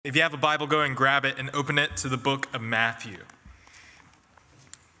If you have a Bible, go and grab it and open it to the book of Matthew.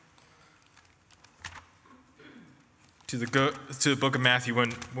 To the book of Matthew.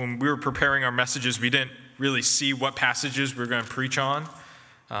 When we were preparing our messages, we didn't really see what passages we were going to preach on.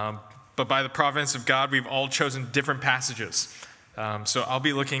 But by the providence of God, we've all chosen different passages. So I'll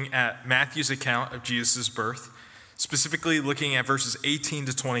be looking at Matthew's account of Jesus' birth, specifically looking at verses 18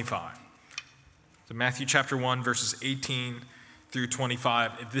 to 25. So Matthew chapter 1, verses 18 through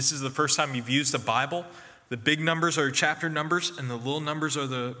 25. If this is the first time you've used a Bible, the big numbers are chapter numbers and the little numbers are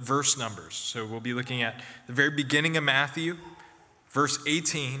the verse numbers. So we'll be looking at the very beginning of Matthew, verse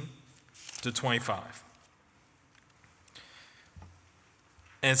 18 to 25.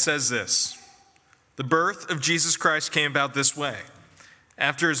 And it says this: the birth of Jesus Christ came about this way.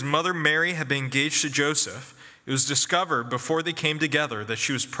 After his mother Mary had been engaged to Joseph, it was discovered before they came together that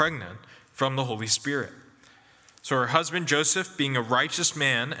she was pregnant from the Holy Spirit. So her husband Joseph, being a righteous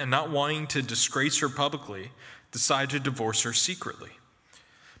man and not wanting to disgrace her publicly, decided to divorce her secretly.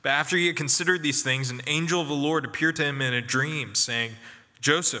 But after he had considered these things, an angel of the Lord appeared to him in a dream, saying,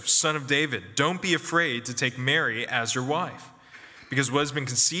 "Joseph, son of David, don't be afraid to take Mary as your wife, because what has been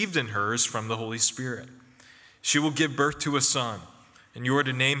conceived in her is from the Holy Spirit. She will give birth to a son, and you are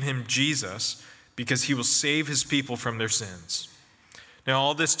to name him Jesus, because he will save his people from their sins." Now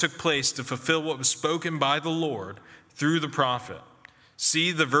all this took place to fulfill what was spoken by the Lord through the prophet.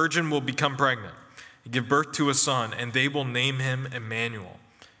 "See, the virgin will become pregnant and give birth to a son, and they will name him Emmanuel,"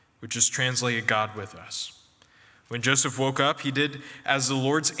 which is translated God with us. When Joseph woke up, he did as the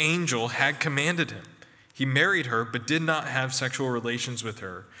Lord's angel had commanded him. He married her, but did not have sexual relations with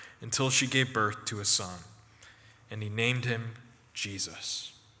her until she gave birth to a son, and he named him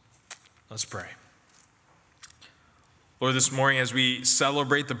Jesus. Let's pray. Lord, this morning as we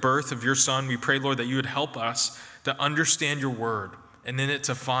celebrate the birth of your Son, we pray, Lord, that you would help us to understand your word and in it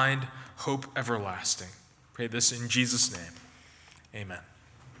to find hope everlasting. Pray this in Jesus' name. Amen.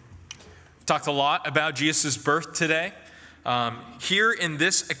 We've talked a lot about Jesus' birth today. Here in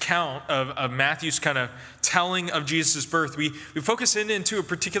this account of Matthew's kind of telling of Jesus' birth, we focus into a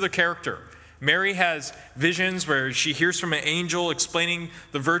particular character. Mary has visions where she hears from an angel explaining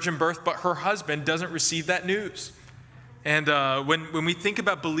the virgin birth, but her husband doesn't receive that news. And when we think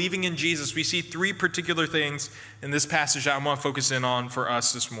about believing in Jesus, we see three particular things in this passage that I want to focus in on for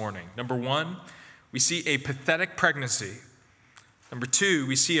us this morning. Number one, we see a pathetic pregnancy. Number two,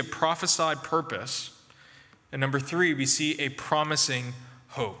 we see a prophesied purpose. And number three, we see a promising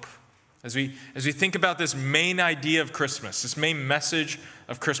hope. As we think about this main idea of Christmas, this main message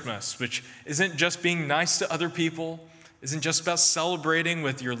of Christmas, which isn't just being nice to other people, isn't just about celebrating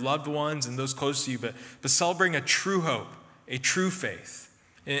with your loved ones and those close to you, but celebrating a true hope, a true faith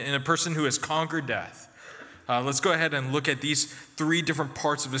in a person who has conquered death. Let's go ahead and look at these three different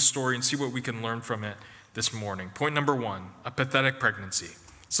parts of the story and see what we can learn from it this morning. Point number one, a pathetic pregnancy.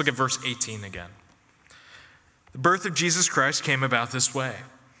 Let's look at verse 18 again. The birth of Jesus Christ came about this way.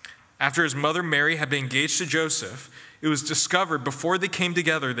 After his mother Mary had been engaged to Joseph, it was discovered before they came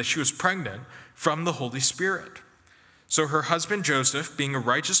together that she was pregnant from the Holy Spirit. So her husband Joseph, being a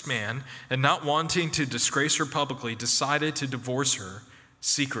righteous man and not wanting to disgrace her publicly, decided to divorce her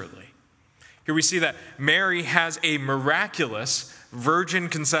secretly. Here we see that Mary has a miraculous virgin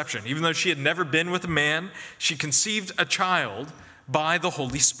conception. Even though she had never been with a man, she conceived a child by the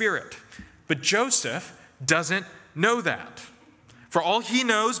Holy Spirit. But Joseph doesn't know that. For all he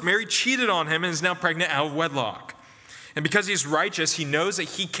knows, Mary cheated on him and is now pregnant out of wedlock. And because he's righteous, he knows that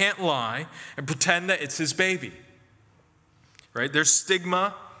he can't lie and pretend that it's his baby. Right? There's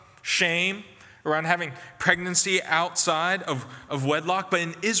stigma, shame around having pregnancy outside of wedlock. But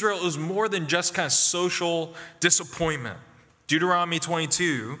in Israel, it was more than just kind of social disappointment. Deuteronomy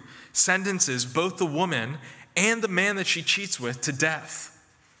 22 sentences both the woman and the man that she cheats with to death.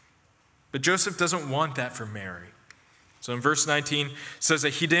 But Joseph doesn't want that for Mary. So in verse 19, it says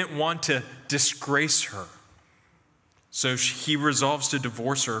that he didn't want to disgrace her. So he resolves to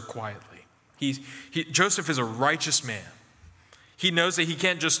divorce her quietly. Joseph is a righteous man. He knows that he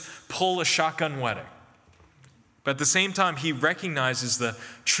can't just pull a shotgun wedding. But at the same time, he recognizes the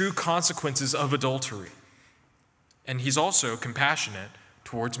true consequences of adultery. And he's also compassionate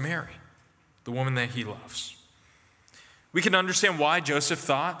towards Mary, the woman that he loves. We can understand why Joseph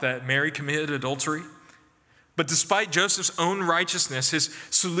thought that Mary committed adultery. But despite Joseph's own righteousness, his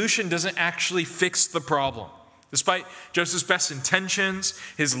solution doesn't actually fix the problem. Despite Joseph's best intentions,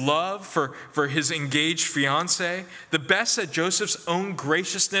 his love for his engaged fiancée, the best that Joseph's own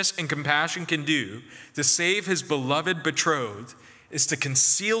graciousness and compassion can do to save his beloved betrothed is to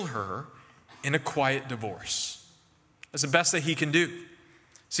conceal her in a quiet divorce. That's the best that he can do.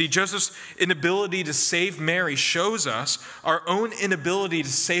 See, Joseph's inability to save Mary shows us our own inability to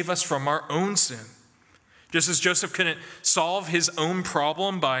save us from our own sin. Just as Joseph couldn't solve his own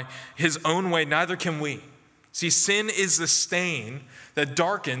problem by his own way, neither can we. See, sin is the stain that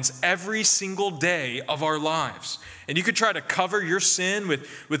darkens every single day of our lives. And you could try to cover your sin with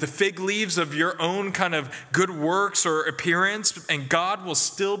the fig leaves of your own kind of good works or appearance, and God will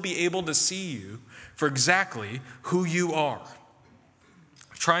still be able to see you for exactly who you are.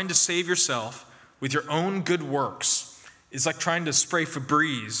 Trying to save yourself with your own good works is like trying to spray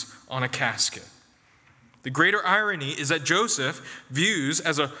Febreze on a casket. The greater irony is that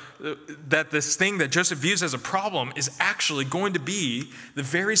that this thing that Joseph views as a problem is actually going to be the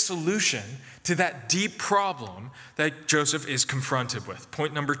very solution to that deep problem that Joseph is confronted with.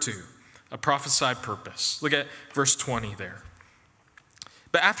 Point number 2, a prophesied purpose. Look at verse 20 there.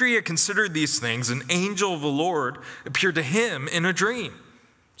 But after he had considered these things, an angel of the Lord appeared to him in a dream,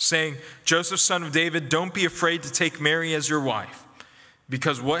 saying, Joseph, son of David, don't be afraid to take Mary as your wife,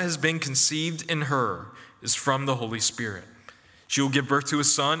 because what has been conceived in her is from the Holy Spirit. She will give birth to a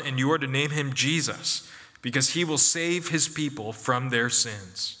son, and you are to name him Jesus, because he will save his people from their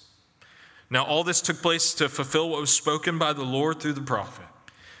sins. Now all this took place to fulfill what was spoken by the Lord through the prophet.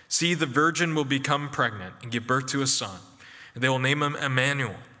 See, the virgin will become pregnant and give birth to a son, and they will name him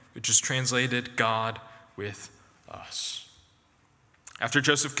Emmanuel, which is translated God with us. After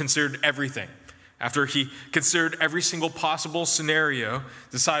Joseph considered everything, after he considered every single possible scenario,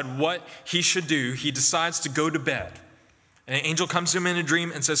 decide what he should do, he decides to go to bed. And an angel comes to him in a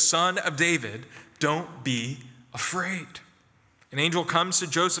dream and says, Son of David, don't be afraid. An angel comes to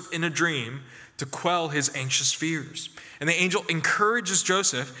Joseph in a dream to quell his anxious fears. And the angel encourages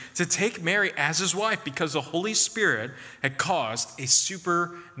Joseph to take Mary as his wife because the Holy Spirit had caused a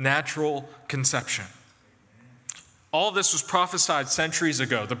supernatural conception. All this was prophesied centuries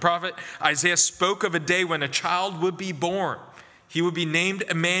ago. The prophet Isaiah spoke of a day when a child would be born. He would be named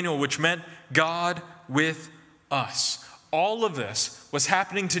Emmanuel, which meant God with us. All of this was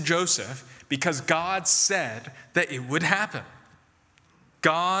happening to Joseph because God said that it would happen.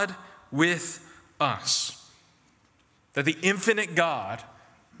 God with us. That the infinite God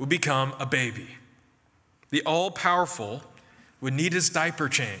would become a baby. The all-powerful would need his diaper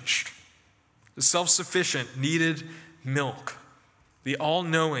changed. The self-sufficient needed milk. The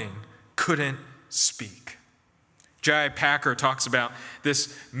all-knowing couldn't speak. J.I. Packer talks about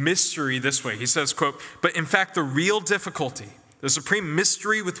this mystery this way. He says, quote, but in fact, the real difficulty, the supreme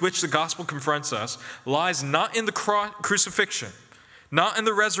mystery with which the gospel confronts us, lies not in the crucifixion, not in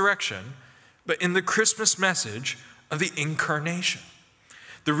the resurrection, but in the Christmas message of the incarnation.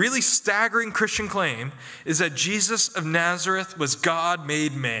 The really staggering Christian claim is that Jesus of Nazareth was God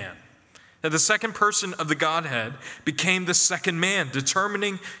made man. That the second person of the Godhead became the second man,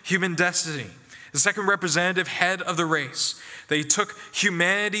 determining human destiny. The second representative head of the race. That he took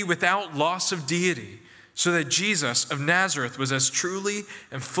humanity without loss of deity, so that Jesus of Nazareth was as truly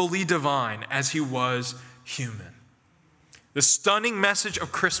and fully divine as he was human. The stunning message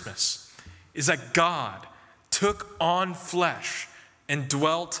of Christmas is that God took on flesh and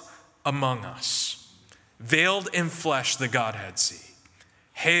dwelt among us. Veiled in flesh, the Godhead see.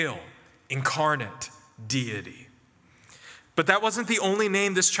 Hail, incarnate deity. But that wasn't the only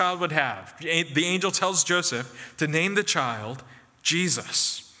name this child would have. The angel tells Joseph to name the child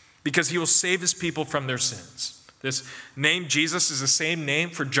Jesus, because he will save his people from their sins. This name Jesus is the same name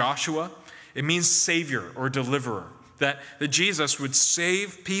for Joshua. It means savior or deliverer. That Jesus would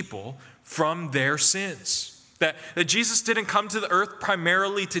save people from their sins. That Jesus didn't come to the earth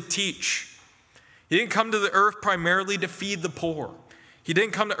primarily to teach. He didn't come to the earth primarily to feed the poor. He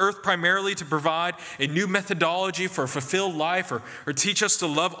didn't come to earth primarily to provide a new methodology for a fulfilled life or teach us to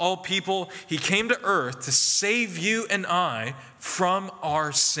love all people. He came to earth to save you and I from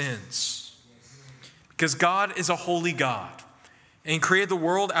our sins. Because God is a holy God. And he created the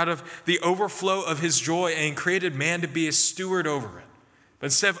world out of the overflow of his joy, and he created man to be a steward over it. But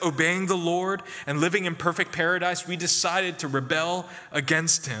instead of obeying the Lord and living in perfect paradise, we decided to rebel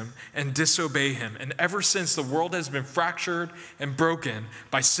against him and disobey him. And ever since, the world has been fractured and broken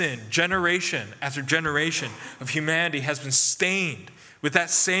by sin. Generation after generation of humanity has been stained with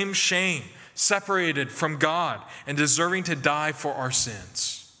that same shame, separated from God and deserving to die for our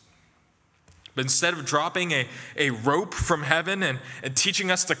sins. But instead of dropping a rope from heaven and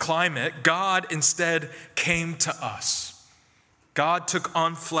teaching us to climb it, God instead came to us. God took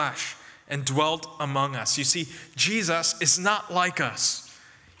on flesh and dwelt among us. You see, Jesus is not like us.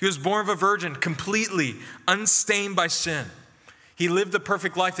 He was born of a virgin, completely unstained by sin. He lived the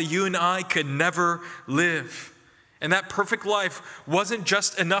perfect life that you and I could never live. And that perfect life wasn't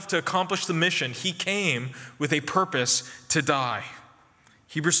just enough to accomplish the mission. He came with a purpose to die.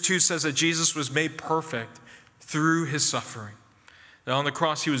 Hebrews 2 says that Jesus was made perfect through his suffering. That on the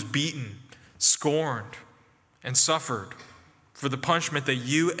cross he was beaten, scorned, and suffered for the punishment that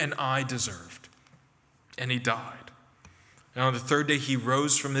you and I deserved. And he died. And on the third day he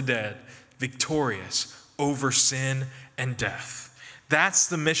rose from the dead, victorious over sin and death. That's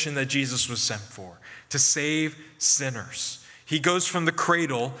the mission that Jesus was sent for, to save sinners. He goes from the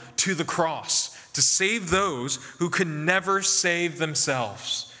cradle to the cross to save those who could never save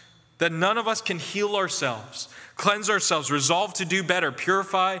themselves. That none of us can heal ourselves, cleanse ourselves, resolve to do better,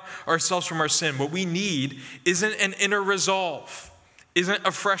 purify ourselves from our sin. What we need isn't an inner resolve, isn't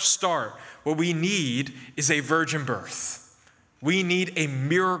a fresh start. What we need is a virgin birth. We need a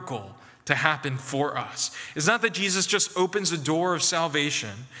miracle to happen for us. It's not that Jesus just opens the door of salvation,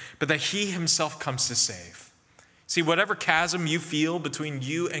 but that he himself comes to save. See, whatever chasm you feel between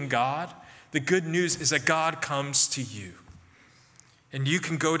you and God, the good news is that God comes to you. And you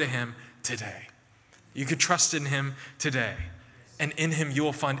can go to him today. You can trust in him today. And in him you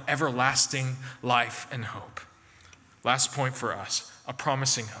will find everlasting life and hope. Last point for us, a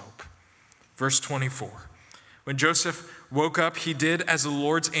promising hope. Verse 24. When Joseph woke up, he did as the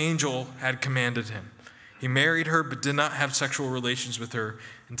Lord's angel had commanded him. He married her, but did not have sexual relations with her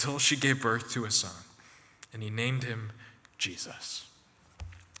until she gave birth to a son. And he named him Jesus.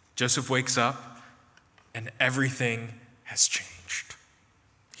 Joseph wakes up, and everything has changed.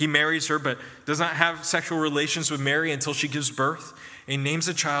 He marries her, but does not have sexual relations with Mary until she gives birth. And he names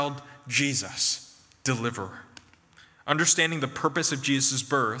the child Jesus, Deliverer. Understanding the purpose of Jesus'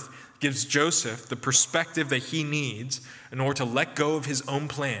 birth gives Joseph the perspective that he needs in order to let go of his own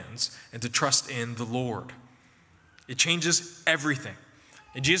plans and to trust in the Lord. It changes everything.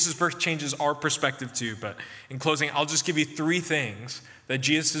 And Jesus' birth changes our perspective too. But in closing, I'll just give you 3 things that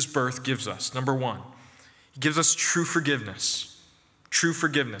Jesus' birth gives us. Number 1, he gives us true forgiveness. True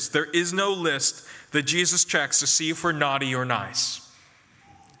forgiveness. There is no list that Jesus checks to see if we're naughty or nice.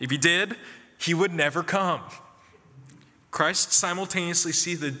 If he did, he would never come. Christ simultaneously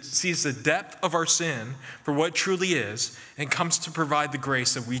sees the depth of our sin for what truly is and comes to provide the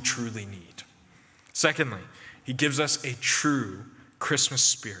grace that we truly need. Secondly, he gives us a true Christmas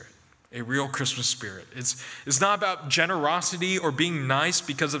spirit, a real Christmas spirit. It's not about generosity or being nice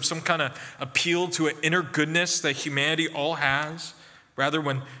because of some kind of appeal to an inner goodness that humanity all has. Rather,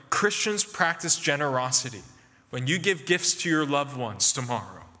 when Christians practice generosity, when you give gifts to your loved ones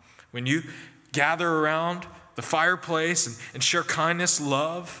tomorrow, when you gather around the fireplace and share kindness,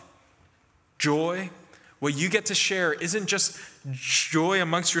 love, joy, what you get to share isn't just joy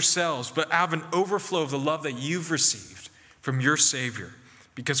amongst yourselves, but have an overflow of the love that you've received from your Savior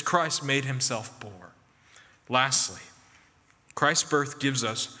because Christ made himself poor. Lastly, Christ's birth gives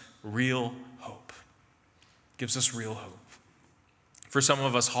us real hope. Gives us real hope. For some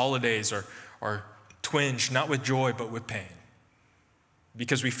of us, holidays are twinged not with joy but with pain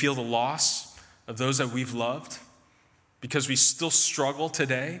because we feel the loss of those that we've loved, because we still struggle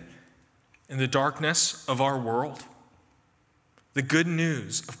today in the darkness of our world. The good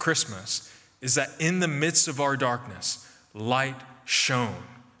news of Christmas is that in the midst of our darkness, light shone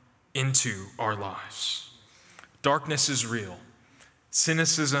into our lives. Darkness is real.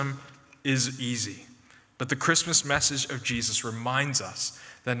 Cynicism is easy. But the Christmas message of Jesus reminds us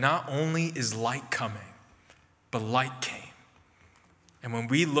that not only is light coming, but light came. And when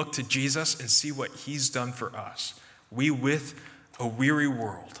we look to Jesus and see what he's done for us, we, with a weary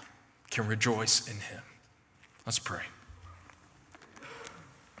world, can rejoice in him. Let's pray.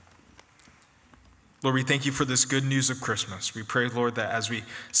 Lord, we thank you for this good news of Christmas. We pray, Lord, that as we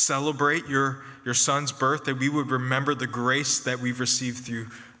celebrate your son's birth, that we would remember the grace that we've received through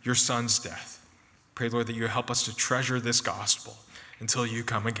your son's death. Pray, Lord, that you help us to treasure this gospel until you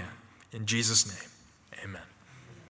come again. In Jesus' name, amen.